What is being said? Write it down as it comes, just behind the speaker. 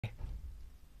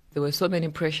There were so many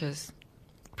pressures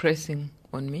pressing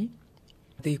on me.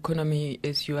 The economy,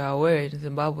 as you are aware, in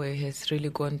Zimbabwe has really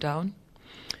gone down.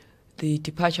 The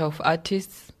departure of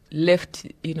artists left,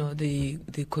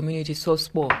 the community so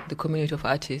small, the community of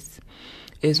artists,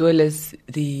 as well as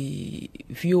the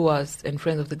viewers and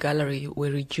friends of the gallery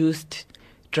were reduced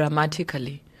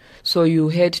dramatically. So you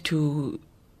had to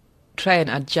try and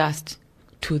adjust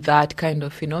to that kind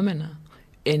of phenomena.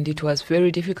 And it was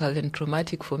very difficult and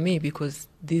traumatic for me because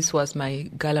this was my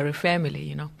gallery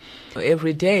family,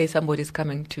 Every day somebody's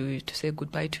coming to say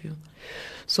goodbye to you.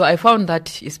 So I found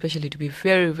that especially to be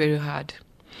very, very hard.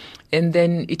 And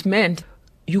then it meant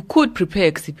you could prepare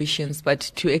exhibitions,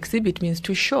 but to exhibit means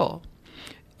to show.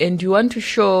 And you want to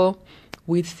show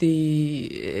with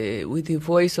the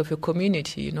voice of a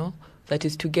community, that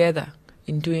is together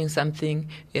in doing something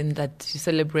and that is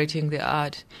celebrating the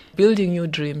art, building new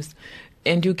dreams.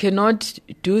 And you cannot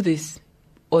do this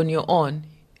on your own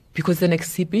because an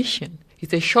exhibition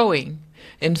is a showing.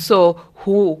 And so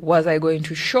who was I going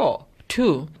to show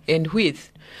to and with?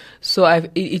 So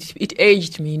it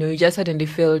aged me, you just suddenly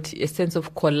felt a sense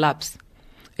of collapse.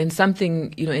 And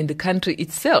something, in the country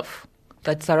itself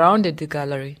that surrounded the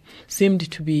gallery seemed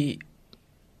to be,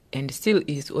 and still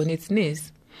is, on its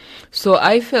knees. So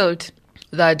I felt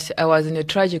that I was in a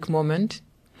tragic moment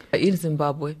in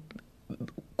Zimbabwe,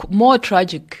 more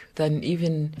tragic than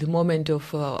even the moment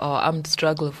of our armed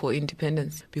struggle for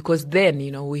independence, because then,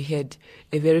 we had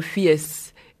a very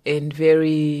fierce and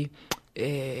very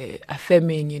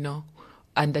affirming,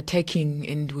 undertaking,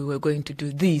 and we were going to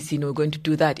do this, going to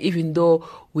do that, even though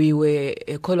we were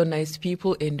a colonized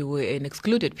people and we were an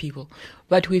excluded people.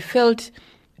 But we felt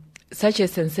such a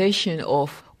sensation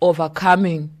of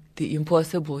overcoming the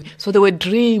impossible. So there were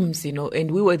dreams,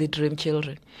 and we were the dream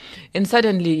children. And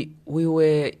suddenly we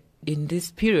were in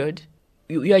this period,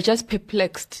 you are just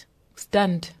perplexed,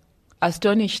 stunned,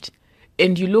 astonished.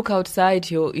 And you look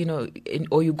outside or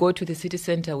you go to the city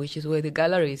center, which is where the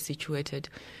gallery is situated,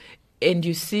 and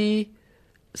you see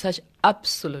such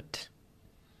absolute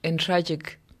and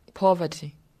tragic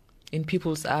poverty in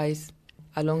people's eyes,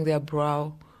 along their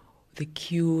brow, the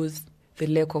queues, the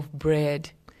lack of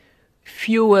bread,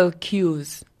 fuel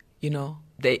queues,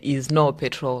 there is no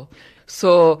petrol.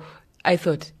 So I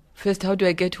thought, first, how do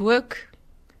I get to work?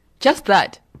 Just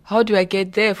that. How do I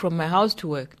get there from my house to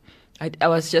work? There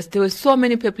were so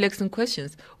many perplexing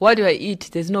questions. What do I eat?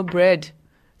 There's no bread.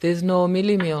 There's no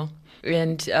mealie meal.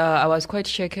 And I was quite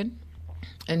shaken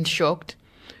and shocked.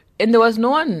 And there was no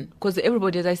one, because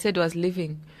everybody, as I said, was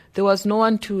leaving. There was no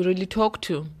one to really talk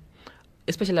to,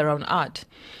 especially around art,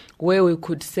 where we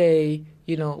could say,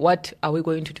 what are we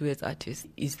going to do as artists?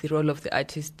 Is the role of the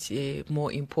artist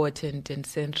more important and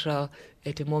central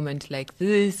at a moment like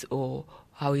this, or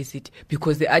how is it?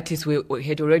 Because the artists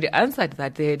had already answered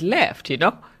that they had left,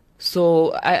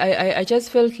 So I just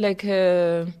felt like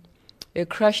a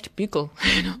crushed beagle,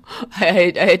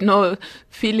 I had no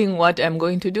feeling what I'm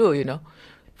going to do,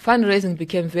 Fundraising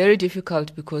became very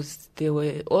difficult because there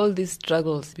were all these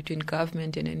struggles between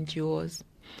government and NGOs.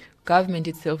 Government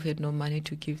itself had no money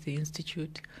to give the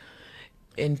institute,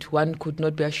 and one could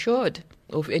not be assured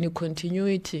of any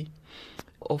continuity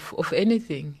of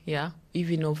anything,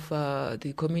 even of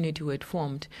the community we had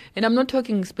formed. And I'm not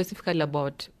talking specifically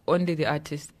about only the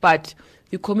artists, but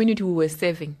the community we were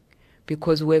serving,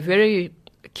 because we were very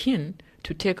keen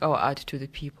to take our art to the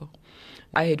people.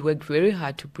 I had worked very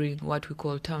hard to bring what we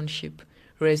call township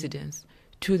residents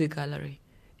to the gallery.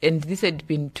 And this had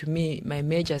been, to me, my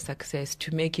major success,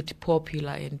 to make it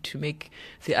popular and to make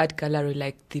the art gallery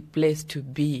like the place to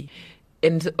be.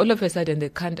 And all of a sudden, they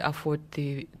can't afford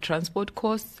the transport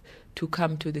costs to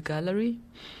come to the gallery.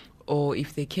 Or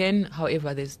if they can,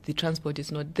 however, the transport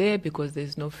is not there because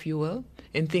there's no fuel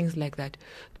and things like that.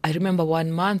 I remember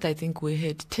 1 month, I think we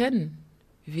had 10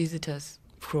 visitors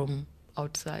from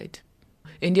outside.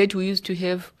 And yet we used to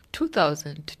have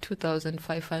 2,000,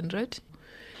 2,500.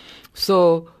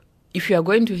 So if you are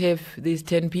going to have these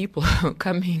 10 people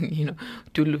coming,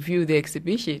 to view the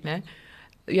exhibition,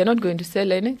 you're not going to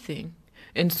sell anything.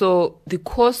 And so the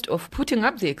cost of putting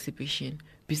up the exhibition,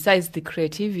 besides the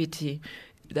creativity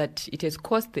that it has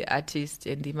cost the artist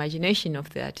and the imagination of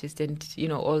the artist and,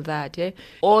 all that,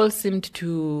 all seemed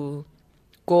to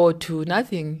go to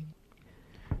nothing.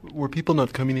 Were people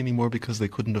not coming anymore because they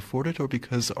couldn't afford it, or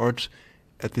because art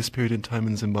at this period in time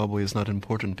in Zimbabwe is not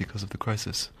important because of the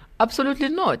crisis? Absolutely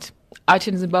not. Art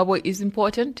in Zimbabwe is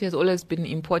important. It has always been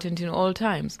important in all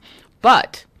times.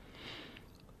 But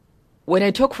when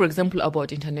I talk, for example,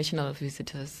 about international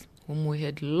visitors, whom we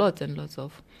had lots and lots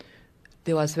of,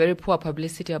 there was very poor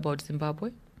publicity about Zimbabwe.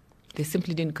 They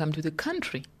simply didn't come to the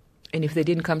country And if they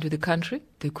didn't come to the country,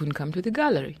 they couldn't come to the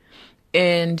gallery.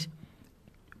 And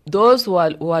those who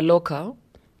are local,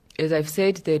 as I've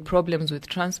said, they had problems with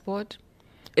transport.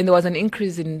 And there was an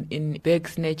increase in bag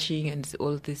snatching and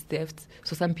all these thefts.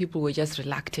 So some people were just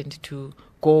reluctant to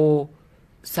go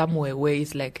somewhere where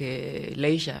it's like a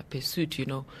leisure pursuit,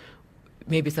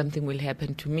 Maybe something will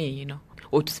happen to me,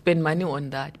 or to spend money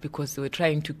on that because they were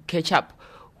trying to catch up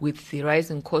with the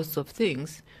rising costs of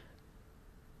things.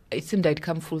 It seemed I'd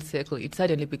come full circle. It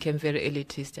suddenly became very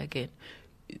elitist again,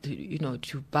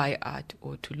 to buy art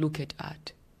or to look at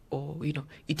art. Or,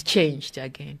 it changed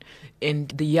again. And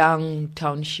the young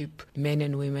township men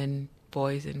and women,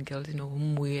 boys and girls,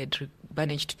 whom we had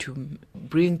managed to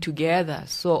bring together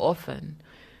so often,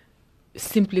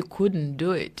 simply couldn't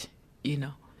do it,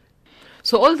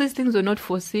 So all these things were not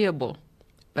foreseeable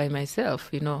by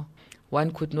myself,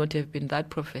 One could not have been that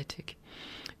prophetic.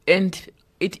 And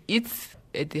it eats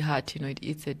at the heart, it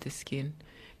eats at the skin.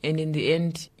 And in the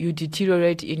end, you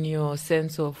deteriorate in your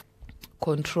sense of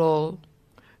control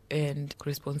and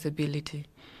responsibility,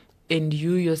 and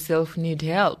you yourself need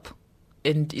help,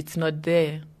 and it's not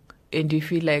there, and you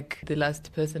feel like the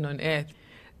last person on earth.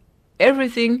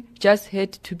 Everything just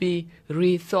had to be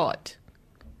rethought,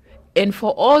 and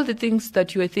for all the things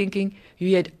that you were thinking,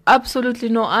 you had absolutely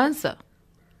no answer,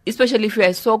 especially if you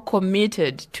are so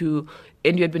committed to,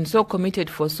 and you had been so committed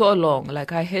for so long,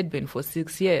 like I had been for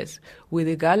 6 years with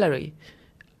the gallery.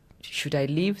 Should I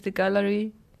leave the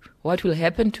gallery? What will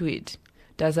happen to it?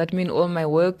 Does that mean all my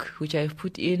work which I've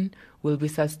put in will be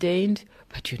sustained?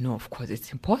 But of course,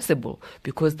 it's impossible,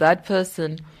 because that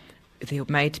person, they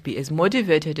might be as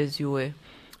motivated as you were,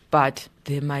 but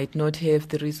they might not have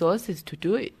the resources to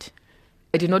do it.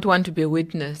 I did not want to be a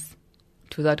witness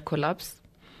to that collapse,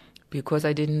 because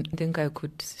I didn't think I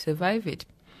could survive it.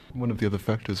 One of the other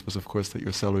factors was, of course, that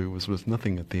your salary was worth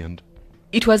nothing at the end.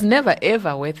 It was never,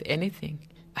 ever worth anything.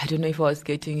 I don't know if I was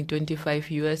getting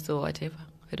 25 US or whatever.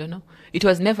 I don't know. It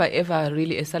was never, ever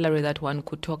really a salary that one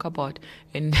could talk about.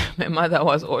 And my mother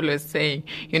was always saying,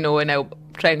 when I was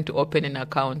trying to open an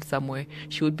account somewhere,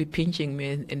 she would be pinching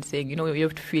me and saying, you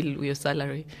have to fill your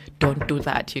salary. Don't do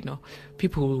that,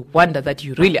 People will wonder that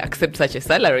you really accept such a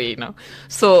salary,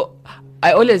 So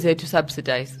I always had to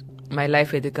subsidize my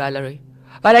life at the gallery.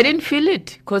 But I didn't feel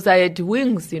it because I had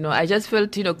wings, I just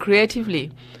felt,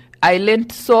 creatively. I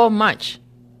learned so much,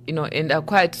 and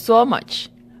acquired so much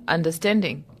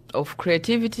understanding of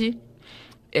creativity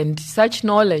and such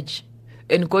knowledge,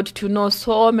 and got to know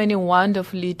so many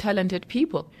wonderfully talented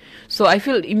people. So I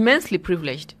feel immensely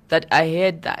privileged that I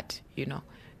had that,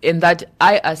 and that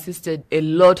I assisted a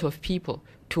lot of people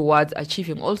towards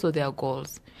achieving also their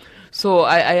goals. So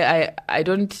I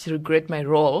don't regret my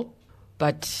role,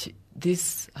 but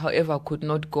this, however, could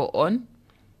not go on.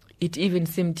 It even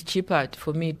seemed cheaper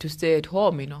for me to stay at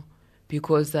home,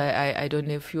 because I don't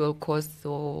have fuel costs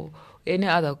or any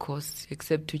other costs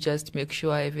except to just make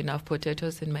sure I have enough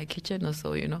potatoes in my kitchen or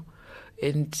so,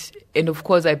 And of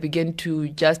course, I began to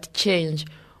just change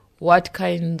what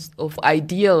kinds of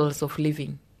ideals of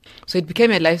living. So it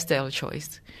became a lifestyle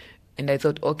choice. And I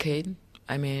thought, okay,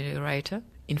 I'm a writer.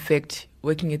 In fact,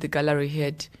 working at the gallery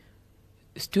had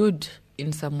stood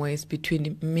in some ways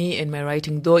between me and my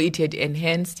writing, though it had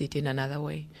enhanced it in another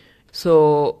way.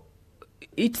 So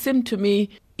it seemed to me,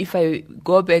 if I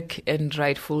go back and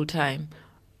write full time,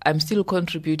 I'm still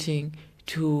contributing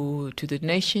to the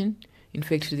nation, in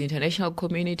fact, to the international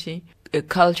community, a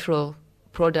cultural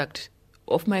product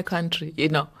of my country,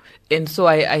 And so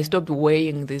I stopped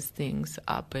weighing these things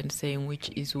up and saying which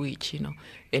is which,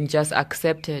 and just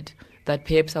accepted that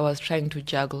perhaps I was trying to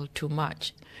juggle too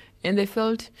much. And they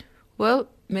felt, well,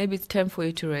 maybe it's time for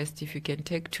you to rest. If you can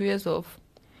take 2 years off,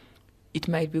 it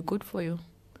might be good for you.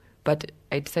 But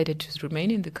I decided to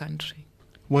remain in the country.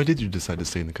 Why did you decide to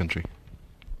stay in the country?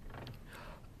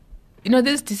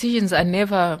 These decisions are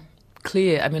never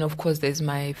clear. I mean, of course, there's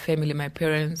my family, my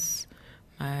parents,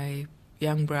 my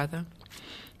young brother.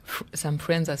 Some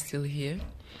friends are still here.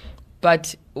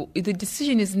 But the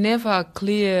decision is never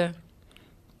clear,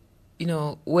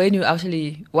 when you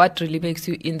actually, what really makes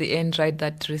you in the end write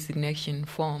that resignation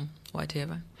form,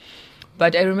 whatever.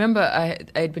 But I remember I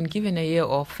had been given a year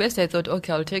off. First I thought,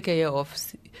 okay, I'll take a year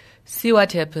off, see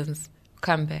what happens,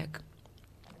 come back.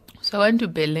 So I went to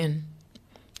Berlin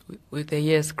with a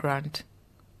year's grant.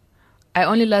 I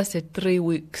only lasted 3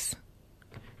 weeks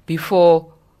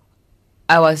before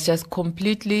I was just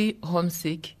completely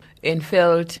homesick and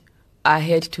felt I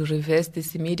had to reverse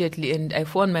this immediately. And I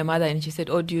phoned my mother and she said,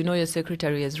 oh, do you know your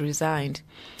secretary has resigned?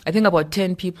 I think about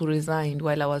 10 people resigned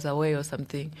while I was away or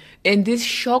something. And this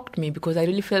shocked me because I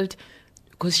really felt,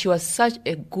 because she was such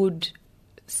a good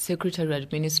secretary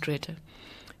administrator.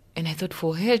 And I thought,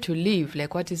 for her to leave,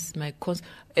 like, what is my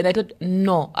and I thought,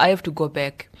 no, I have to go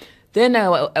back. Then I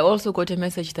also got a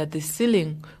message that the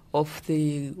ceiling of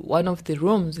one of the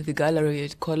rooms in the gallery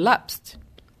had collapsed.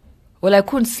 Well, I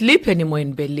couldn't sleep anymore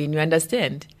in Berlin, you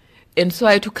understand? And so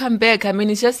I had to come back. I mean,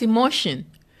 it's just emotion.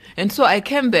 And so I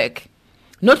came back,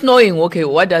 not knowing, okay,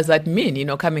 what does that mean,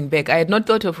 coming back? I had not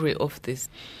thought of this.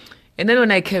 And then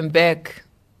when I came back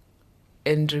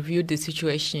and reviewed the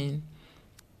situation,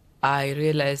 I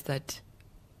realized that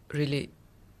really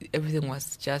everything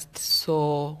was just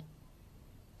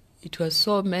it was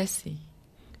so messy.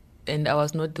 And I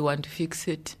was not the one to fix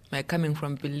it. My coming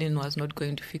from Berlin was not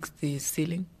going to fix the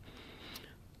ceiling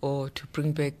or to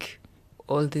bring back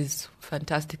all these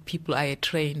fantastic people I had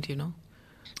trained,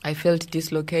 I felt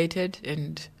dislocated,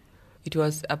 and it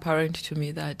was apparent to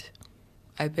me that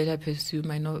I better pursue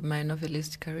my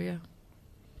novelist career.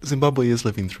 Zimbabwe is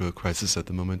living through a crisis at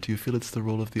the moment. Do you feel it's the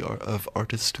role of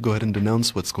artists to go ahead and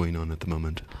denounce what's going on at the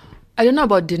moment? I don't know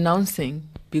about denouncing,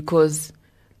 because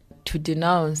to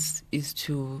denounce is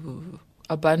to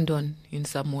abandon in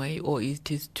some way, or it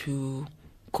is to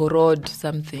corrode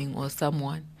something or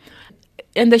someone.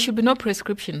 And there should be no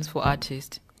prescriptions for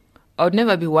artists. I would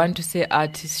never be one to say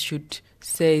artists should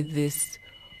say this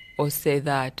or say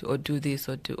that or do this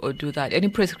or do that. Any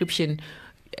prescription,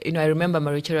 I remember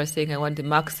Marichera saying, I want the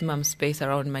maximum space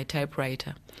around my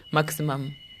typewriter,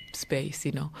 maximum space,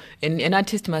 And an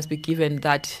artist must be given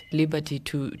that liberty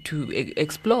to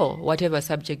explore whatever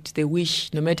subject they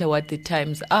wish, no matter what the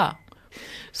times are.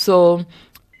 So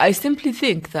I simply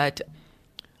think that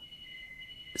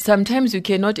sometimes you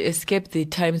cannot escape the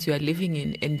times you are living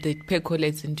in, and that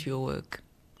percolates into your work.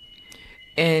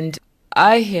 And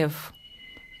I have,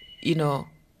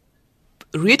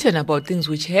 written about things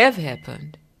which have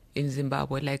happened in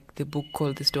Zimbabwe, like the book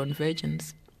called The Stone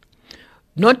Virgins.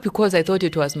 Not because I thought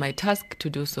it was my task to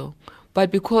do so,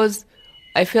 but because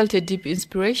I felt a deep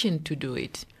inspiration to do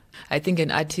it. I think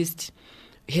an artist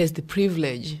has the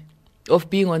privilege of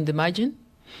being on the margin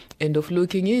and of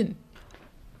looking in.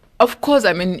 Of course,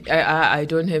 I mean, I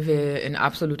don't have an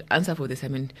absolute answer for this. I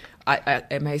mean,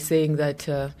 am I saying that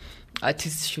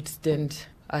artists should stand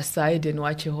aside and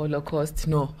watch a Holocaust?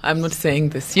 No, I'm not saying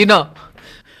this.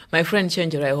 My friend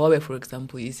Chenjerai Howe, for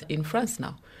example, is in France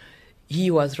now.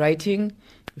 He was writing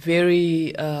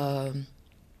very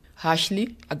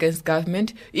harshly against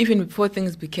government, even before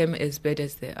things became as bad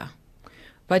as they are.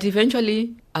 But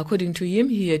eventually, according to him,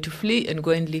 he had to flee and go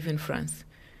and live in France.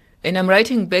 And I'm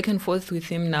writing back and forth with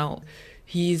him now.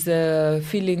 He's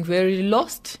feeling very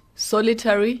lost,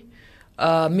 solitary,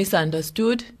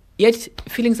 misunderstood, yet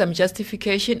feeling some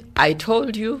justification. I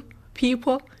told you,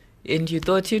 people, and you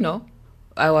thought,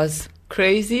 I was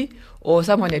crazy, or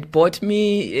someone had bought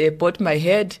my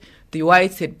head. The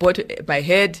whites had bought my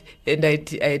head, and I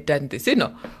had done this,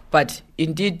 But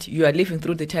indeed, you are living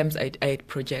through the times I had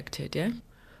projected, yeah?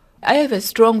 I have a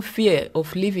strong fear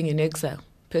of living in exile.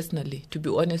 Personally, to be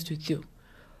honest with you,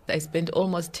 I spent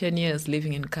almost 10 years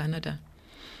living in Canada,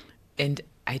 and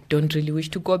I don't really wish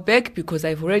to go back, because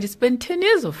I've already spent 10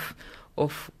 years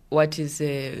of what is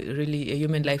really a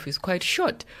human life is quite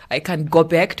short. I can't go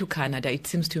back to Canada. It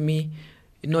seems to me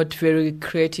not very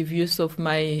creative use of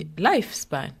my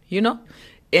lifespan,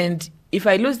 And if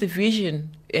I lose the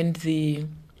vision and the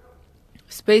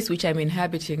space which I'm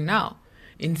inhabiting now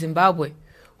in Zimbabwe,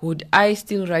 would I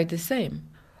still write the same?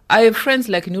 I have friends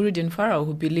like Nuruddin Farah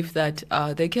who believe that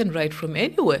they can write from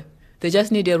anywhere. They just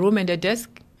need a room and a desk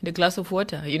and a glass of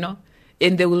water,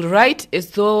 And they will write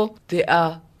as though they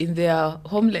are in their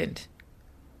homeland.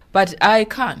 But I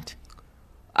can't.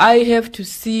 I have to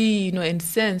see, and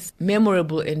sense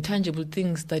memorable and tangible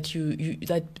things that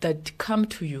that come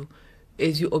to you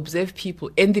as you observe people,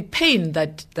 and the pain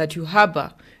that you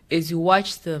harbor as you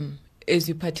watch them, as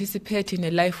you participate in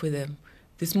a life with them.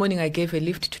 This morning I gave a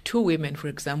lift to 2 women, for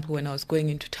example, when I was going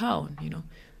into town,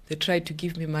 They tried to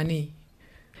give me money.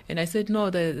 And I said, no,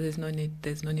 there's no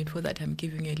need for that. I'm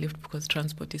giving a lift because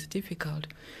transport is difficult.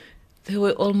 They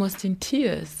were almost in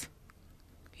tears.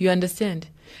 You understand?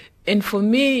 And for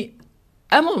me,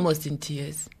 I'm almost in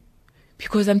tears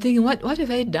because I'm thinking, what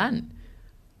have I done?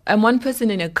 I'm one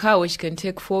person in a car which can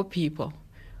take 4 people.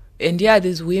 And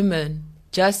these women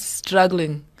just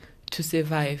struggling to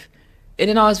survive. And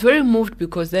then I was very moved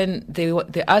because then they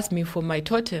asked me for my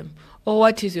totem. Oh,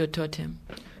 what is your totem?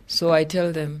 So I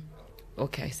tell them,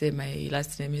 okay, I say my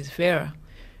last name is Vera.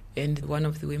 And one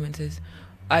of the women says,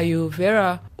 are you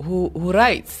Vera who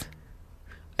writes?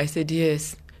 I said,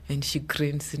 yes. And she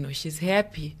grins, she's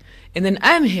happy. And then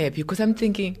I'm happy because I'm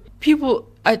thinking, people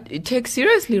take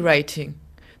seriously writing.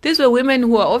 These were women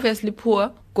who are obviously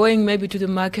poor, going maybe to the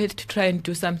market to try and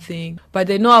do something, but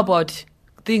they know about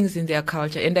things in their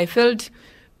culture. And I felt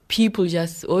people,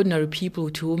 just ordinary people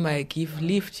to whom I give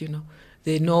lift,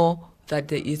 they know that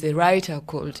there is a writer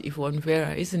called Yvonne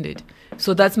Vera, isn't it?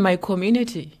 So that's my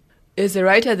community. As a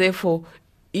writer, therefore,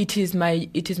 it is my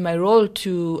role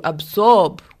to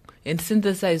absorb and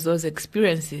synthesize those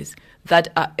experiences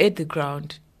that are at the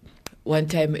ground. One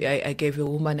time I gave a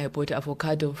woman, I bought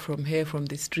avocado from her from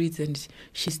the streets, and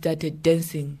she started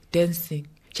dancing,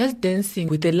 just dancing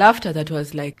with a laughter that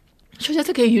was like, she was just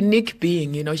like a unique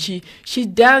being, She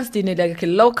danced in like a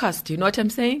locust, you know what I'm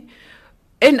saying?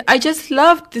 And I just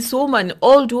loved this woman,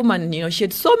 old woman, she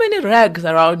had so many rags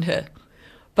around her,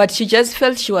 but she just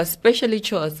felt she was specially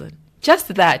chosen.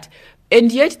 Just that.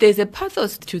 And yet there's a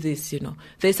pathos to this,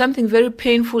 There's something very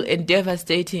painful and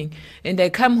devastating. And I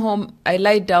come home, I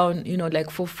lie down,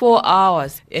 like for 4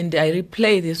 hours, and I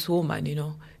replay this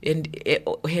woman, and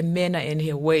her manner and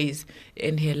her ways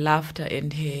and her laughter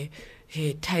and her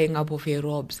tying up of her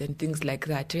robes and things like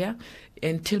that, yeah?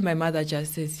 Until my mother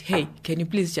just says, hey, can you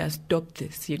please just stop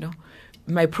this,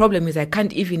 My problem is I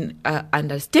can't even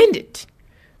understand it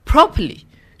properly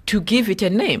to give it a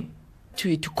name.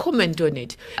 To comment on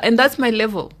it. And that's my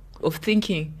level of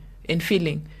thinking and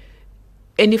feeling.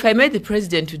 And if I met the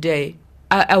president today,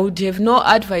 I would have no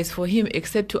advice for him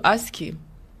except to ask him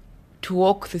to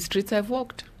walk the streets I've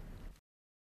walked.